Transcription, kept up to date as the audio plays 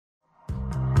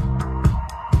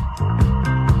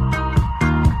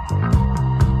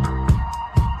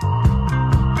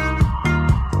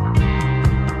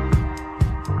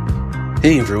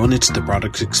Hey everyone, it's the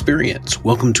Product Experience.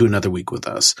 Welcome to another week with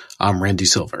us. I'm Randy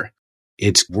Silver.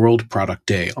 It's World Product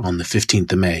Day on the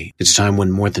 15th of May. It's a time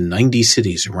when more than 90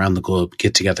 cities around the globe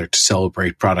get together to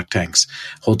celebrate product tanks,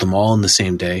 hold them all on the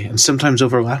same day, and sometimes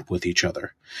overlap with each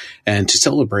other. And to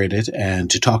celebrate it and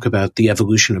to talk about the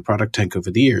evolution of Product Tank over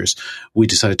the years, we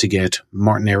decided to get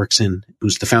Martin Eriksson,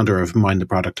 who's the founder of Mind the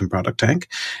Product and Product Tank,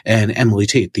 and Emily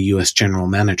Tate, the U.S. General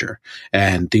Manager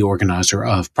and the organizer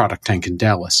of Product Tank in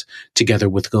Dallas, together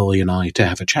with Lily and I to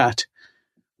have a chat.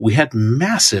 We had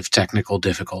massive technical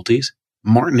difficulties.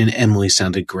 Martin and Emily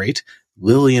sounded great.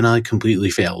 Lily and I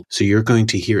completely failed. So you're going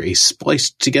to hear a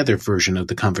spliced together version of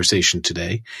the conversation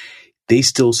today. They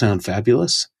still sound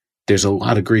fabulous. There's a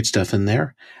lot of great stuff in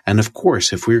there. And of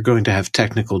course, if we're going to have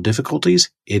technical difficulties,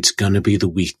 it's going to be the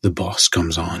week the boss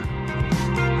comes on.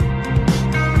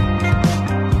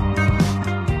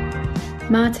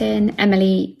 Martin,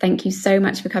 Emily, thank you so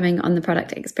much for coming on the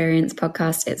Product Experience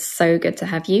podcast. It's so good to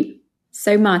have you.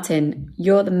 So Martin,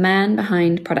 you're the man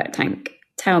behind Product Tank.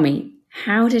 Tell me,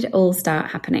 how did it all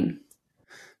start happening?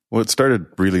 Well, it started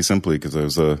really simply because I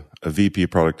was a VP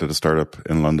product at a startup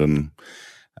in London.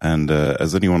 And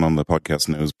as anyone on the podcast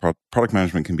knows, product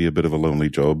management can be a bit of a lonely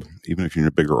job. Even if you're in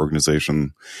a bigger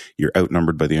organization, you're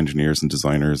outnumbered by the engineers and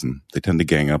designers, and they tend to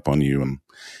gang up on you, and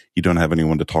you don't have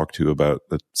anyone to talk to about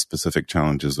the specific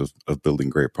challenges of building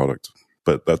great products.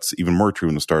 But that's even more true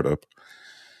in a startup.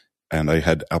 And I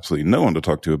had absolutely no one to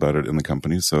talk to about it in the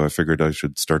company. So I figured I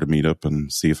should start a meetup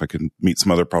and see if I could meet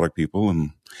some other product people and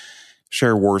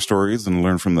share war stories and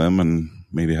learn from them and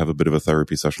maybe have a bit of a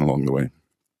therapy session along the way.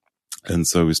 And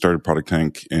so we started Product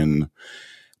Tank in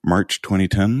March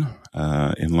 2010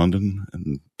 in London.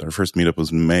 And our first meetup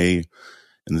was in May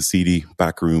in the seedy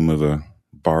back room of a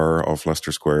bar off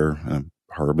Leicester Square, a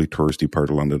horribly touristy part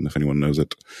of London, if anyone knows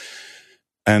it.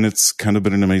 And it's kind of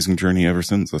been an amazing journey ever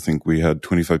since. I think we had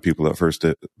 25 people that first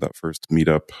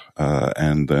meetup,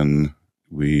 and then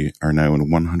we are now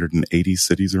in 180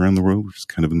 cities around the world, which is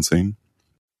kind of insane.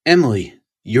 Emily,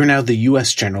 you're now the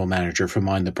U.S. General Manager for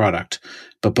Mind the Product,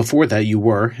 but before that you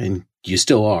were, and you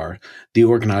still are, the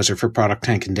organizer for Product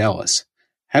Tank in Dallas.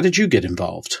 How did you get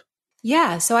involved?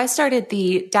 Yeah, so I started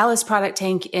the Dallas Product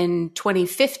Tank in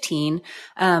 2015.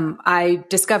 I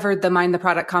discovered the Mind the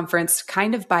Product conference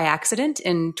kind of by accident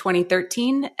in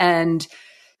 2013 and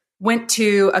went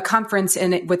to a conference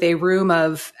with a room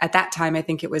of, at that time, I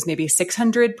think it was maybe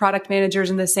 600 product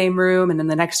managers in the same room. And then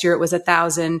the next year it was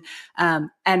 1,000,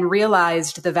 and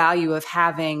realized the value of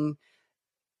having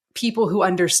people who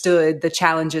understood the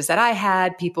challenges that I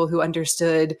had, people who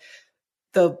understood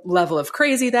the level of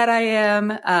crazy that I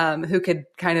am, who could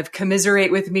kind of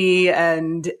commiserate with me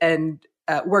and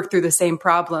work through the same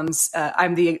problems.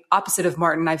 I'm the opposite of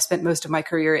Martin. I've spent most of my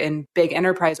career in big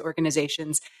enterprise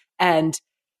organizations. And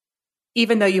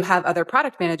even though you have other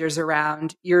product managers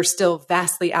around, you're still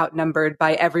vastly outnumbered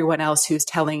by everyone else who's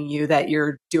telling you that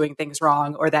you're doing things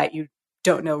wrong or that you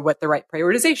don't know what the right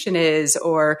prioritization is,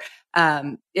 or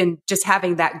in just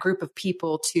having that group of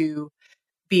people to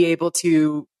be able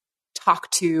to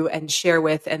talk to and share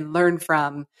with and learn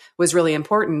from was really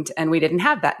important. And we didn't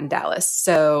have that in Dallas.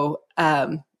 So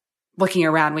looking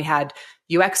around, we had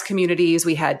UX communities,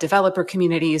 we had developer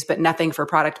communities, but nothing for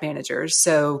product managers.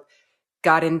 So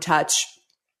got in touch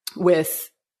with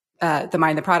the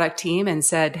Mind the Product team and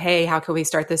said, hey, how can we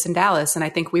start this in Dallas? And I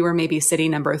think we were maybe city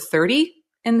number 30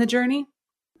 in the journey.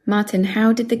 Martin,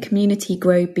 how did the community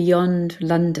grow beyond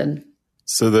London?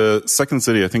 So the second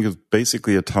city, I think, is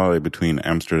basically a tie between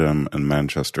Amsterdam and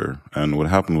Manchester. And what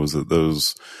happened was that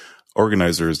those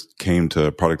organizers came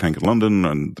to Product Tank in London,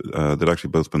 and they'd actually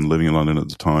both been living in London at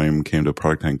the time, came to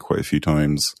Product Tank quite a few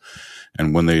times.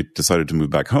 And when they decided to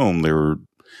move back home, they were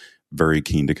very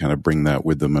keen to kind of bring that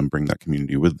with them and bring that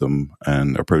community with them,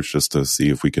 and approached us to see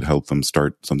if we could help them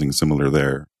start something similar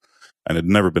there. And it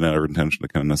had never been our intention to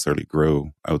kind of necessarily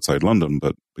grow outside London,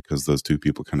 but because those two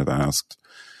people kind of asked,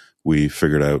 we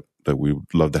figured out that we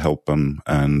would love to help them,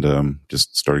 and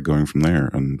just started going from there.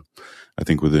 And I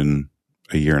think within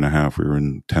a year and a half, we were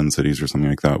in 10 cities or something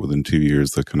like that. Within 2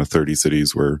 years, the kind of 30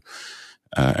 cities where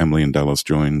Emily and Dallas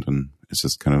joined, and it's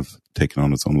just kind of taken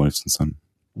on its own life since then.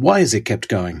 Why has it kept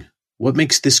going? What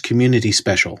makes this community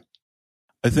special?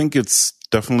 I think it's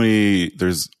definitely,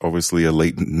 there's obviously a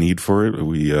latent need for it.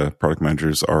 We product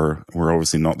managers we're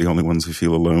obviously not the only ones who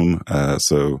feel alone.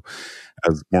 So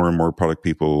as more and more product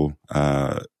people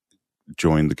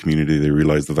join the community, they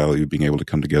realize the value of being able to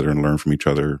come together and learn from each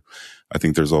other. I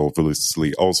think there's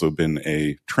obviously also been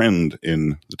a trend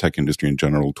in the tech industry in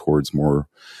general towards more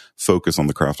focus on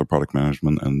the craft of product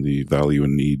management and the value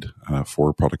and need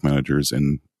for product managers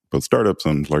in both startups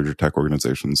and larger tech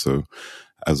organizations. So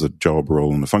as a job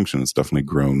role in the function, it's definitely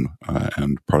grown,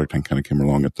 and Product Tank kind of came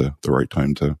along at the right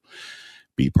time to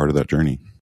be part of that journey.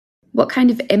 What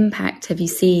kind of impact have you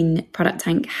seen Product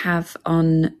Tank have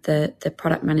on the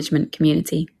product management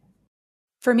community?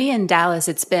 For me in Dallas,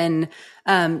 it's been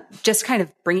just kind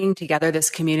of bringing together this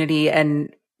community.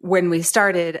 And when we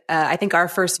started, I think our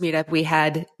first meetup, we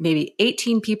had maybe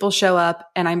 18 people show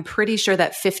up. And I'm pretty sure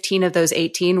that 15 of those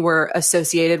 18 were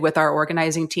associated with our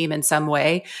organizing team in some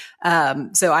way.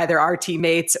 So either our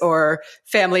teammates or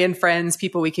family and friends,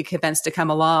 people we could convince to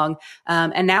come along.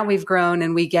 And now we've grown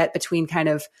and we get between kind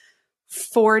of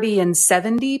 40 and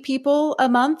 70 people a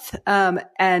month.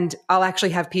 And I'll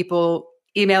actually have people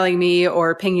emailing me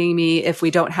or pinging me if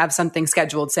we don't have something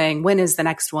scheduled, saying, when is the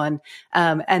next one?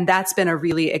 And that's been a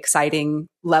really exciting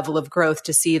level of growth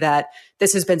to see that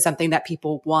this has been something that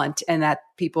people want and that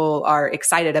people are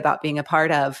excited about being a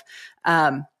part of.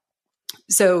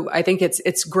 So I think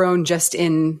it's grown just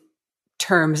in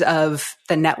terms of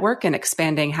the network and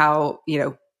expanding how,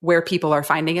 where people are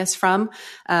finding us from,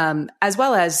 as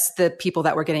well as the people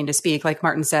that we're getting to speak. Like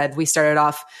Martin said, we started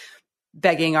off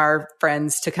begging our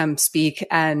friends to come speak,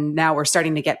 and now we're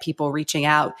starting to get people reaching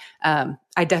out.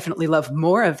 I definitely love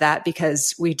more of that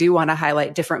because we do want to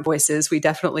highlight different voices. We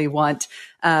definitely want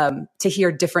to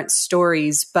hear different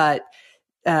stories, but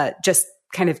just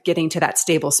kind of getting to that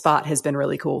stable spot has been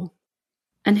really cool.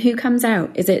 And who comes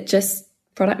out? Is it just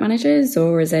product managers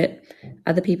or is it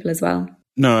other people as well?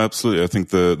 No, absolutely. I think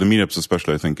the meetups,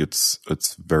 especially, I think it's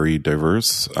very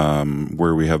diverse.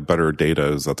 Where we have better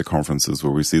data is at the conferences,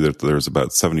 where we see that there's about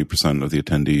 70% of the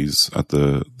attendees at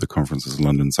the conferences in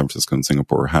London, San Francisco, and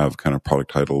Singapore have kind of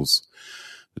product titles.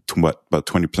 About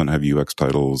 20% have UX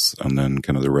titles, and then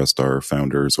kind of the rest are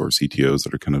founders or CTOs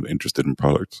that are kind of interested in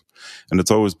products. And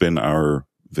it's always been our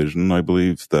vision, I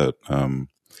believe, that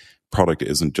product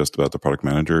isn't just about the product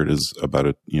manager. It is about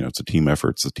it. It's a team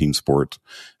effort. It's a team sport,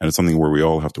 and it's something where we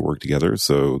all have to work together.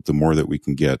 So the more that we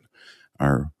can get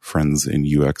our friends in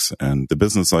UX and the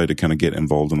business side to kind of get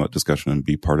involved in that discussion and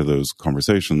be part of those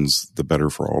conversations, the better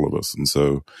for all of us. And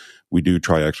so we do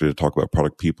try actually to talk about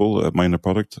product people at Mind the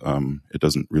Product. It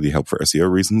doesn't really help for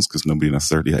SEO reasons because nobody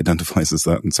necessarily identifies as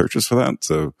that and searches for that.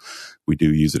 So we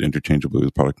do use it interchangeably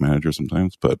with product manager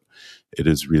sometimes, but it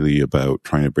is really about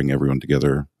trying to bring everyone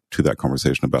together to that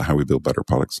conversation about how we build better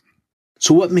products.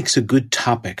 So what makes a good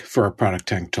topic for a Product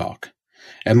Tank talk?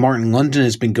 And Martin, London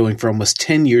has been going for almost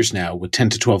 10 years now with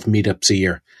 10 to 12 meetups a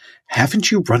year. Haven't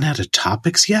you run out of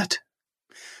topics yet?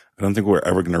 I don't think we're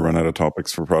ever going to run out of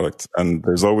topics for product. And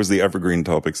there's always the evergreen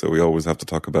topics that we always have to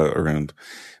talk about around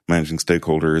managing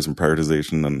stakeholders and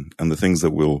prioritization and the things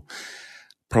that will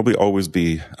probably always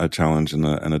be a challenge and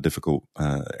a difficult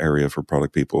area for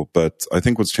product people. But I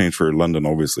think what's changed for London,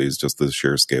 obviously, is just the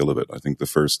sheer scale of it. I think the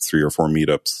first 3 or 4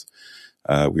 meetups,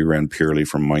 we ran purely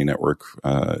from my network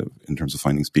in terms of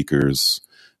finding speakers.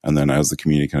 And then as the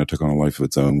community kind of took on a life of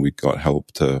its own, we got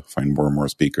help to find more and more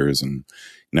speakers. And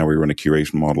now we run a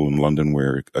curation model in London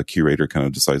where a curator kind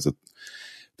of decides that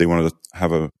they wanted to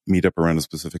have a meetup around a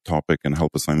specific topic and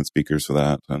help assign the speakers for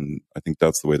that. And I think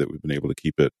that's the way that we've been able to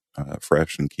keep it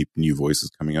fresh and keep new voices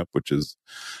coming up, which has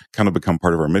kind of become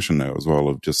part of our mission now as well,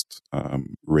 of just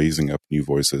raising up new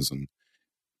voices and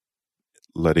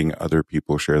letting other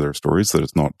people share their stories so that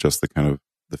it's not just the kind of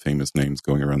the famous names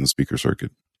going around the speaker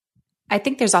circuit. I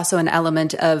think there's also an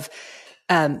element of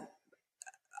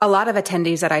a lot of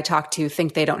attendees that I talk to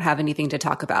think they don't have anything to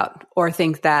talk about or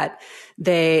think that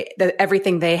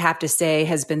everything they have to say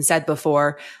has been said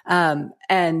before.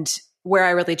 And where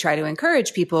I really try to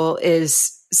encourage people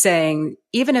is saying,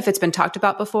 even if it's been talked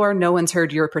about before, no one's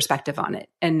heard your perspective on it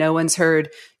and no one's heard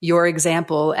your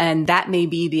example. And that may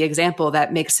be the example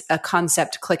that makes a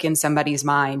concept click in somebody's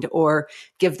mind or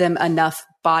give them enough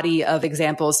body of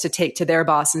examples to take to their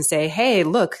boss and say, hey,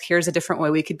 look, here's a different way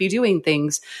we could be doing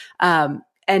things.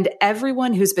 And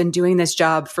everyone who's been doing this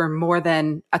job for more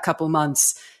than a couple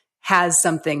months has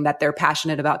something that they're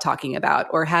passionate about talking about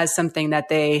or has something that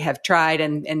they have tried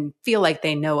and feel like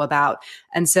they know about.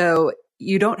 And so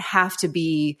you don't have to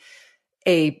be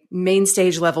a main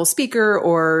stage level speaker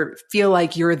or feel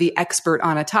like you're the expert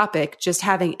on a topic. Just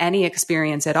having any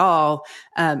experience at all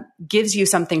gives you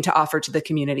something to offer to the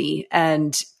community.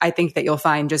 And I think that you'll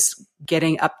find just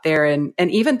getting up there and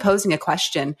even posing a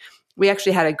question. We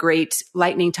actually had a great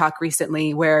lightning talk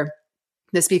recently where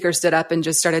the speaker stood up and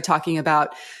just started talking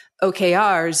about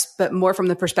OKRs, but more from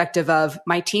the perspective of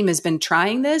my team has been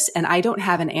trying this and I don't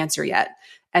have an answer yet.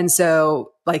 And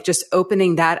so like just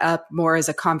opening that up more as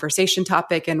a conversation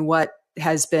topic and what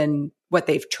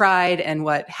they've tried and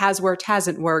what has worked,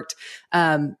 hasn't worked,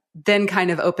 then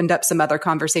kind of opened up some other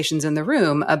conversations in the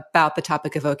room about the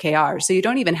topic of OKR. So you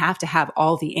don't even have to have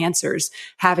all the answers.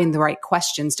 Having the right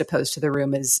questions to pose to the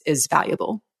room is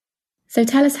valuable. So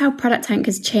tell us how Product Tank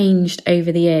has changed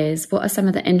over the years. What are some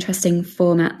of the interesting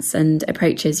formats and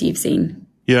approaches you've seen?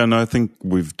 Yeah, no, I think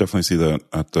we've definitely seen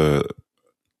that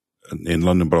in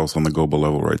London, but also on the global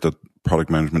level, right? That product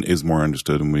management is more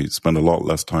understood, and we spend a lot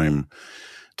less time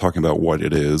talking about what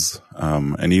it is.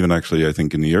 And even actually, I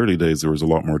think in the early days, there was a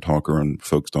lot more talk around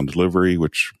focused on delivery,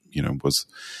 which,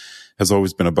 has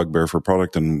always been a bugbear for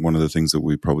product, and one of the things that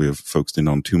we probably have focused in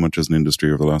on too much as an industry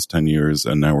over the last 10 years.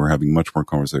 And now we're having much more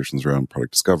conversations around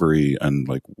product discovery and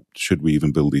like, should we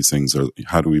even build these things, or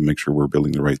how do we make sure we're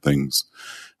building the right things?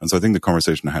 And so I think the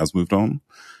conversation has moved on.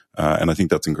 And I think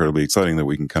that's incredibly exciting that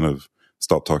we can kind of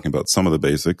stop talking about some of the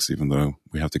basics, even though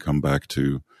we have to come back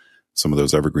to some of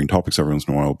those evergreen topics every once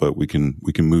in a while, but we can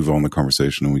move on the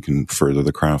conversation and we can further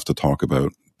the craft to talk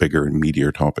about bigger and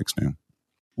meatier topics now.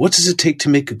 What does it take to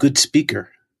make a good speaker?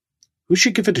 Who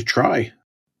should give it a try?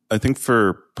 I think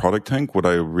for Product Tank, what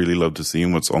I really love to see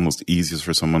and what's almost easiest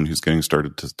for someone who's getting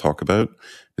started to talk about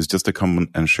is just to come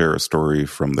and share a story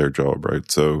from their job,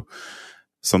 right? So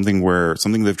something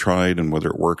they've tried and whether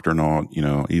it worked or not,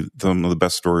 some of the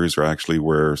best stories are actually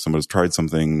where somebody's tried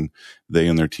something, they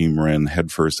and their team ran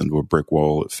headfirst into a brick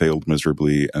wall, it failed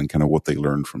miserably, and kind of what they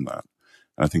learned from that.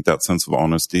 And I think that sense of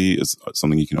honesty is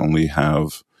something you can only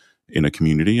have in a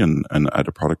community and at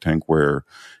a Product Tank where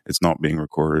it's not being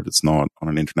recorded, it's not on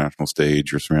an international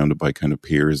stage, you're surrounded by kind of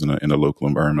peers in a local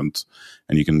environment,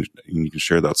 and you can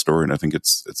share that story. And I think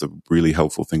it's a really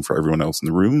helpful thing for everyone else in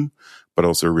the room, but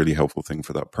also a really helpful thing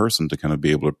for that person to kind of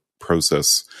be able to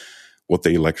process what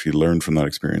they actually learned from that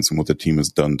experience and what the team has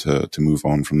done to move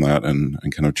on from that and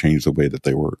kind of change the way that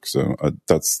they work. So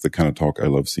that's the kind of talk I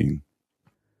love seeing.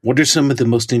 What are some of the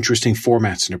most interesting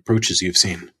formats and approaches you've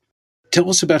seen? Tell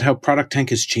us about how Product Tank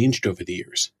has changed over the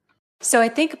years. So I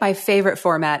think my favorite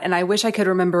format, and I wish I could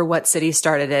remember what city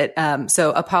started it.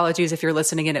 So apologies if you're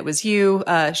listening and it was you.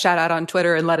 Shout out on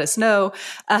Twitter and let us know.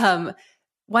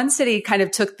 One city kind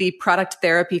of took the product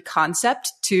therapy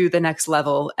concept to the next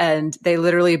level, and they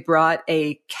literally brought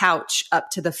a couch up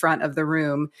to the front of the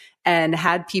room and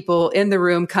had people in the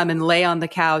room come and lay on the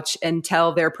couch and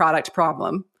tell their product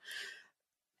problem.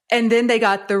 And then they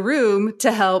got the room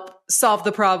to help solve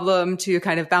the problem, to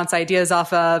kind of bounce ideas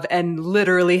off of, and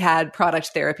literally had product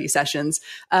therapy sessions.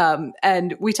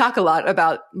 And we talk a lot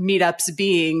about meetups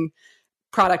being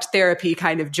product therapy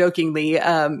kind of jokingly.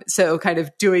 So kind of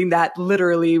doing that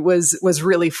literally was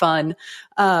really fun.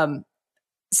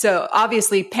 So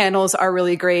obviously panels are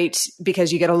really great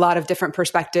because you get a lot of different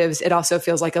perspectives. It also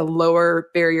feels like a lower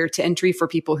barrier to entry for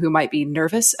people who might be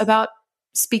nervous about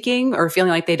speaking or feeling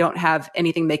like they don't have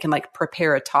anything they can like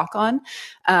prepare a talk on.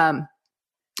 And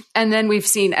then we've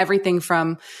seen everything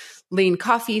from lean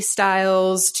coffee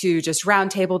styles to just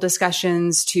roundtable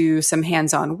discussions to some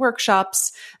hands-on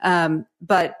workshops.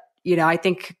 But, I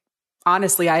think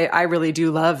honestly, I really do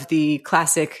love the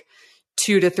classic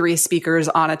 2 to 3 speakers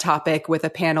on a topic with a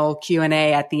panel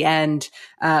Q&A at the end.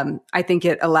 I think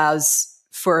it allows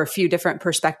for a few different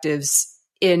perspectives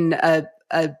in a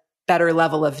better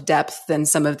level of depth than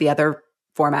some of the other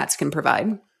formats can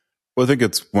provide. Well, I think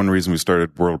it's one reason we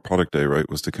started World Product Day, right,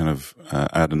 was to kind of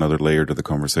add another layer to the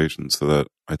conversation, so that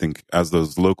I think as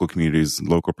those local communities and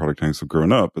local product tanks have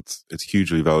grown up, it's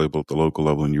hugely valuable at the local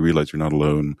level, and you realize you're not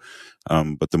alone.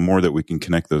 But the more that we can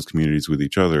connect those communities with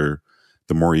each other,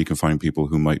 the more you can find people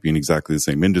who might be in exactly the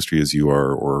same industry as you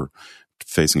are or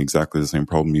facing exactly the same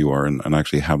problem you are, and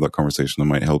actually have that conversation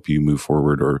that might help you move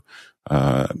forward or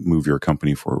move your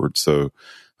company forward. So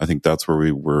I think that's where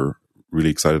we were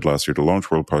really excited last year to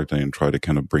launch World Product Day and try to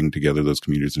kind of bring together those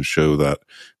communities and show that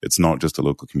it's not just a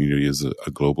local community, it's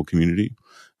a global community.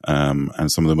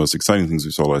 And some of the most exciting things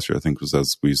we saw last year, I think, was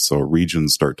as we saw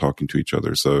regions start talking to each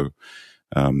other. So,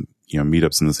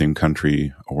 meetups in the same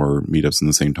country or meetups in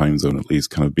the same time zone, at least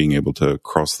kind of being able to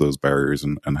cross those barriers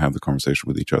and have the conversation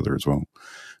with each other as well.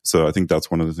 So I think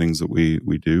that's one of the things that we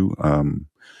do.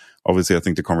 Obviously, I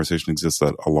think the conversation exists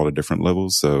at a lot of different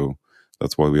levels. So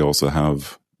that's why we also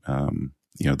have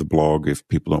the blog, if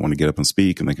people don't want to get up and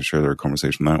speak, and they can share their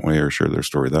conversation that way or share their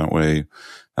story that way.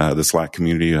 The Slack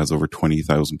community has over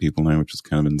 20,000 people now, which is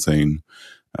kind of insane.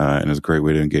 And it's a great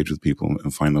way to engage with people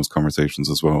and find those conversations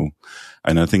as well.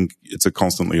 And I think it's a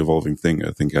constantly evolving thing.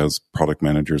 I think as product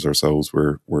managers ourselves,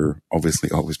 we're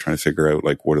obviously always trying to figure out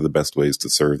like what are the best ways to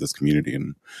serve this community.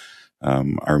 And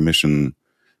our mission,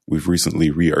 we've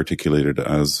recently re-articulated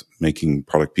as making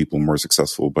product people more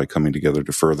successful by coming together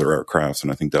to further our crafts.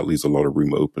 And I think that leaves a lot of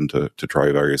room open to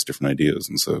try various different ideas.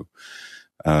 And so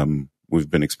we've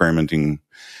been experimenting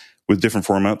with different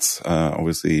formats.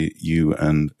 Obviously, you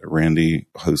and Randy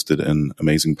hosted an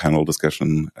amazing panel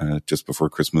discussion just before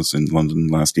Christmas in London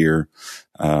last year.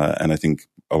 And I think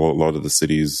a lot of the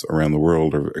cities around the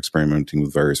world are experimenting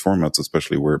with various formats,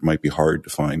 especially where it might be hard to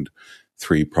find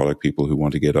 3 product people who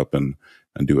want to get up and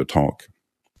do a talk.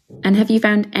 And have you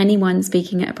found anyone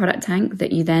speaking at a product tank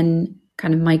that you then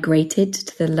kind of migrated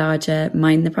to the larger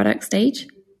Mind the Product stage?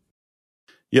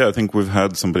 Yeah, I think we've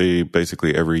had somebody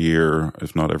basically every year,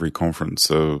 if not every conference.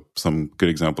 So some good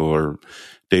example are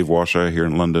Dave Washa here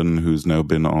in London, who's now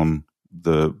been on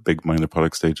the big Mind the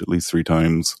Product stage at least 3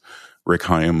 times. Rick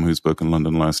Hyam, who spoke in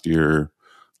London last year.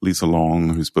 Lisa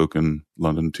Long, who spoke in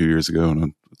London 2 years ago, and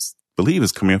I believe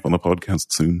is coming up on the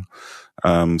podcast soon.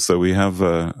 So we have,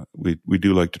 we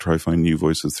do like to try find new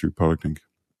voices through Product Inc.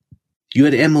 You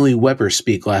had Emily Weber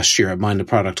speak last year at Mind the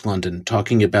Product London,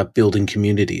 talking about building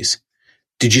communities.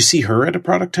 Did you see her at a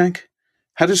Product Tank?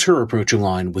 How does her approach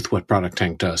align with what Product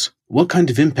Tank does? What kind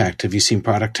of impact have you seen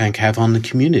Product Tank have on the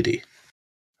community?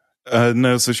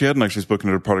 No, so she hadn't actually spoken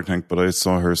at a Product Tank, but I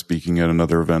saw her speaking at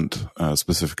another event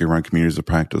specifically around communities of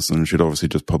practice, and she'd obviously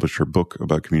just published her book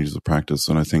about communities of practice,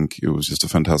 and I think it was just a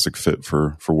fantastic fit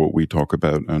for what we talk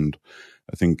about. And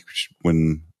I think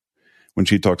when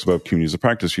she talks about communities of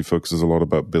practice, she focuses a lot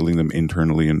about building them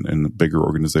internally in bigger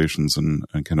organizations and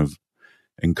kind of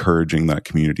encouraging that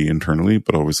community internally,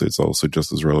 but obviously it's also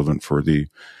just as relevant for the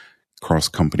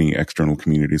cross-company external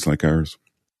communities like ours.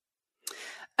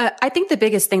 I think the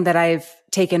biggest thing that I've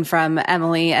taken from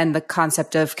Emily and the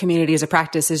concept of communities of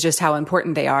practice is just how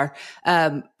important they are.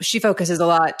 She focuses a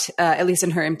lot, at least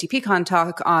in her MTPCon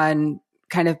talk, on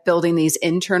kind of building these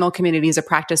internal communities of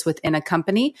practice within a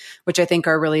company, which I think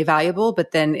are really valuable,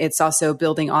 but then it's also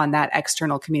building on that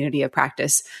external community of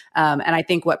practice. And I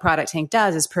think what Product Tank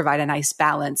does is provide a nice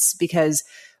balance, because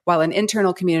while an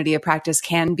internal community of practice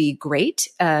can be great,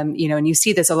 and you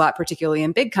see this a lot, particularly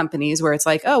in big companies where it's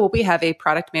like, oh, well, we have a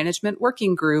product management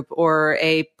working group or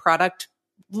a product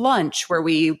lunch where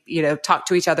we, talk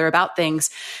to each other about things,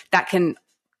 that can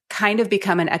kind of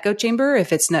become an echo chamber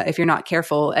if you're not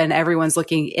careful, and everyone's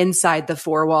looking inside the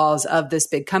 4 walls of this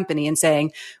big company and saying,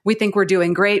 we think we're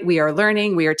doing great, we are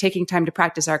learning, we are taking time to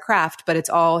practice our craft, but it's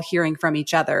all hearing from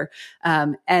each other,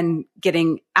 and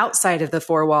getting outside of the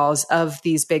 4 walls of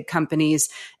these big companies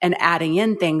and adding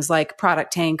in things like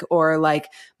Product Tank or like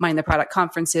Mind the Product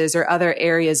conferences or other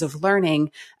areas of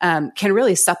learning can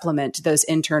really supplement those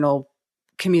internal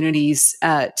communities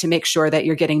to make sure that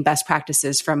you're getting best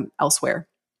practices from elsewhere.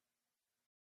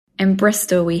 In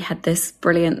Bristol, we had this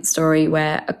brilliant story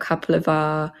where a couple of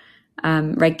our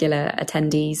regular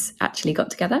attendees actually got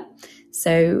together.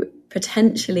 So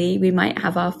potentially we might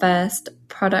have our first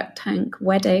Product Tank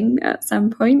wedding at some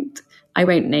point. I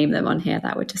won't name them on here.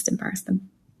 That would just embarrass them.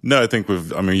 No, I think you've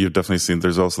definitely seen,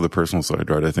 there's also the personal side,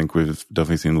 right? I think we've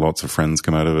definitely seen lots of friends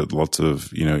come out of it, lots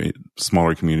of,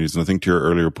 smaller communities. And I think to your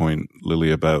earlier point,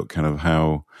 Lily, about kind of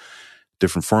how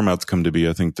different formats come to be,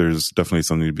 I think there's definitely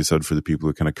something to be said for the people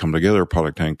who kind of come together at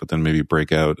Product Tank, but then maybe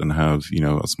break out and have,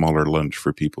 a smaller lunch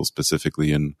for people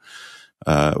specifically in,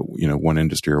 one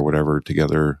industry or whatever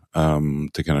together,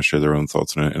 to kind of share their own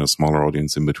thoughts in a smaller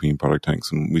audience in between Product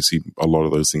Tanks. And we see a lot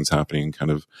of those things happening,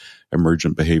 kind of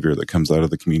emergent behavior that comes out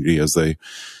of the community as they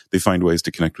find ways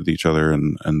to connect with each other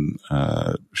and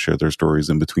share their stories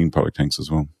in between Product Tanks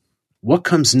as well. What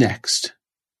comes next?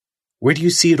 Where do you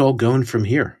see it all going from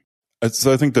here?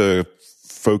 So I think the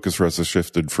focus for us has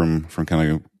shifted from kind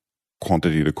of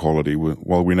quantity to quality.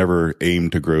 While we never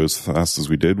aimed to grow as fast as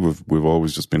we did, we've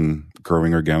always just been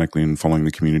growing organically and following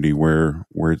the community where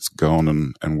it's gone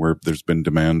and where there's been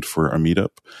demand for a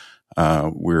meetup.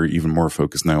 We're even more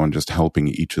focused now on just helping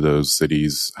each of those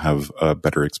cities have a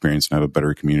better experience and have a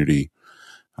better community.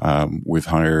 We've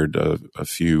hired a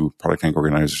few Product Tank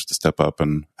organizers to step up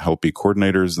and help be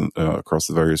coordinators across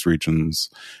the various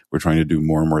regions. We're trying to do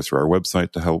more and more through our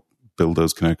website to help build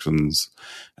those connections.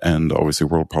 And obviously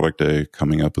World Product Day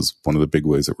coming up is one of the big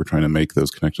ways that we're trying to make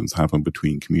those connections happen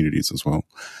between communities as well.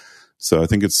 So I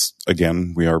think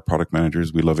we are product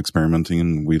managers. We love experimenting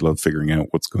and we love figuring out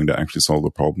what's going to actually solve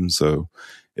the problem. So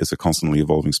it's a constantly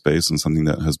evolving space and something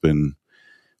that has been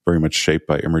very much shaped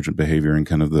by emergent behavior and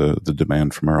kind of the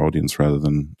demand from our audience rather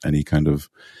than any kind of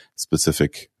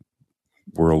specific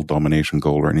world domination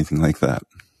goal or anything like that.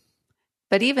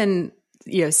 But even,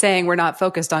 saying we're not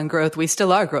focused on growth, we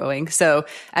still are growing. So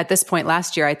at this point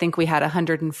last year, I think we had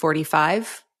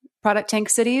 145 Product Tank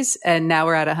cities, and now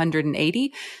we're at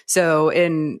 180. So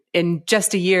in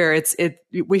just a year,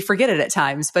 we forget it at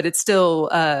times, but it's still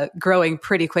growing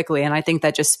pretty quickly. And I think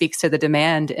that just speaks to the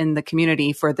demand in the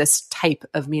community for this type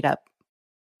of meetup.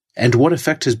 And what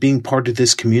effect has being part of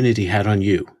this community had on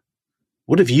you?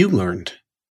 What have you learned?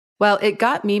 Well, it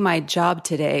got me my job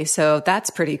today, so that's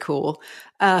pretty cool.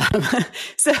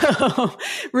 So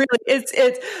really,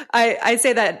 I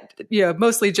say that,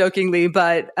 mostly jokingly,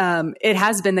 but it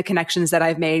has been the connections that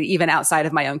I've made even outside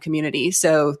of my own community.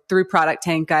 So through Product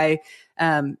Tank, I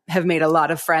have made a lot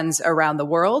of friends around the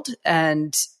world,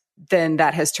 and then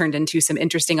that has turned into some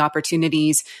interesting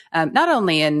opportunities, not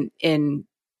only in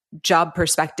job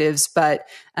perspectives, but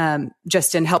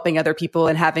just in helping other people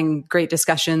and having great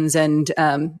discussions and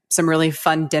some really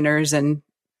fun dinners and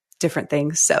different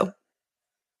things. So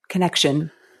connection.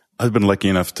 I've been lucky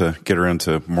enough to get around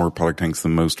to more Product Tanks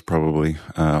than most, probably,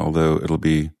 although it'll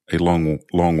be a long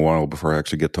while before I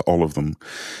actually get to all of them.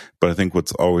 But I think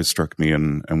what's always struck me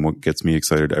and what gets me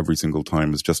excited every single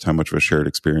time is just how much of a shared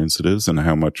experience it is and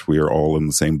how much we are all in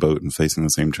the same boat and facing the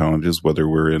same challenges, whether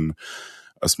we're in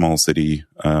a small city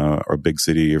or a big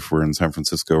city, if we're in San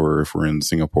Francisco or if we're in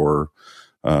Singapore,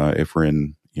 if we're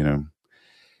in,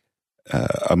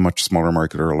 a much smaller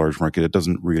market or a large market. It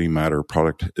doesn't really matter.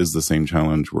 Product is the same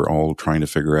challenge. We're all trying to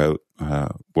figure out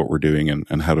what we're doing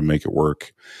and how to make it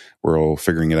work. We're all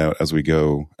figuring it out as we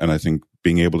go. And I think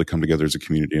being able to come together as a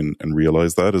community and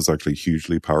realize that is actually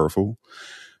hugely powerful.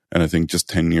 And I think just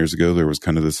 10 years ago, there was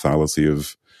kind of this fallacy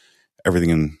of everything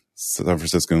in San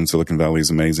Francisco and Silicon Valley is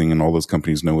amazing and all those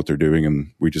companies know what they're doing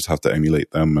and we just have to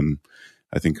emulate them. And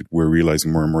I think we're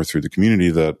realizing more and more through the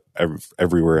community that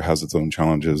everywhere has its own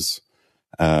challenges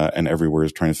and everywhere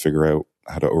is trying to figure out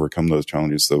how to overcome those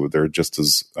challenges. So there are just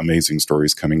as amazing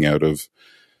stories coming out of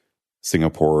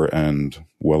Singapore and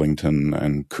Wellington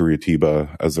and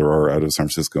Curitiba as there are out of San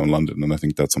Francisco and London. And I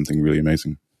think that's something really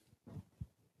amazing.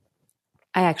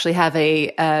 I actually have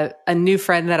a new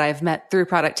friend that I've met through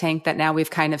Product Tank that now we've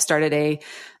kind of started a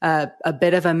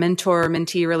bit of a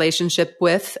mentor-mentee relationship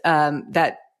with,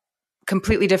 that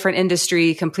completely different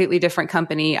industry, completely different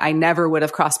company. I never would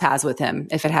have crossed paths with him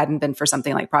if it hadn't been for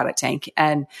something like Product Tank.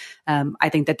 And I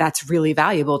think that that's really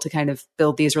valuable to kind of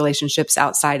build these relationships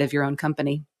outside of your own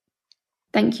company.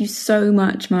 Thank you so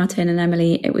much, Martin and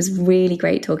Emily. It was really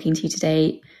great talking to you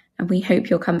today, and we hope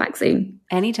you'll come back soon.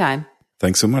 Anytime.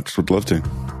 Thanks so much. Would love to.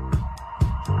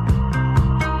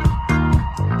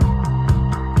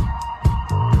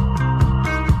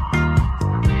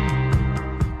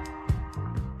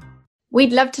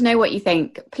 We'd love to know what you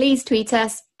think. Please tweet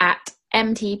us at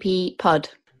MTPpod.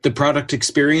 The Product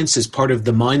Experience is part of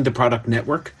the Mind the Product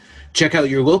network. Check out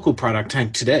your local Product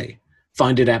Tank today.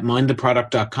 Find it at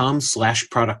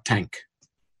mindtheproduct.com/Product Tank.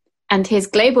 And here's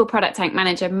Global Product Tank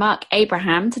Manager Mark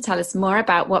Abraham to tell us more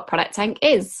about what Product Tank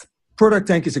is. Product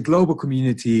Tank is a global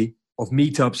community of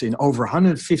meetups in over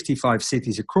 155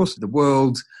 cities across the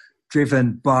world,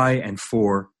 driven by and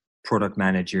for product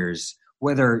managers.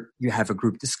 Whether you have a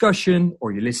group discussion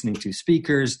or you're listening to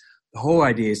speakers, the whole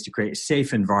idea is to create a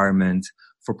safe environment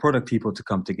for product people to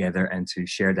come together and to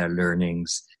share their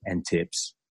learnings and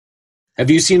tips.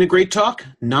 Have you seen a great talk?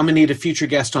 Nominate a future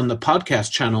guest on the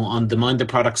podcast channel on the Mind the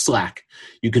Product Slack.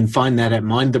 You can find that at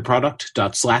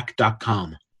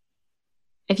mindtheproduct.slack.com.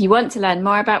 If you want to learn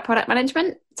more about product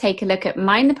management, take a look at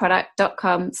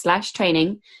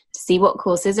mindtheproduct.com/training to see what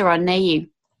courses are on near you.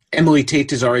 Emily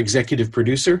Tate is our executive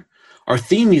producer. Our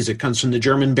theme music comes from the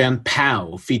German band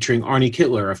POW, featuring Arnie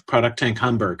Kittler of Product Tank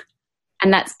Hamburg.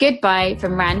 And that's Goodbye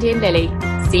from Randy and Lily.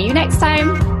 See you next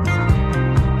time.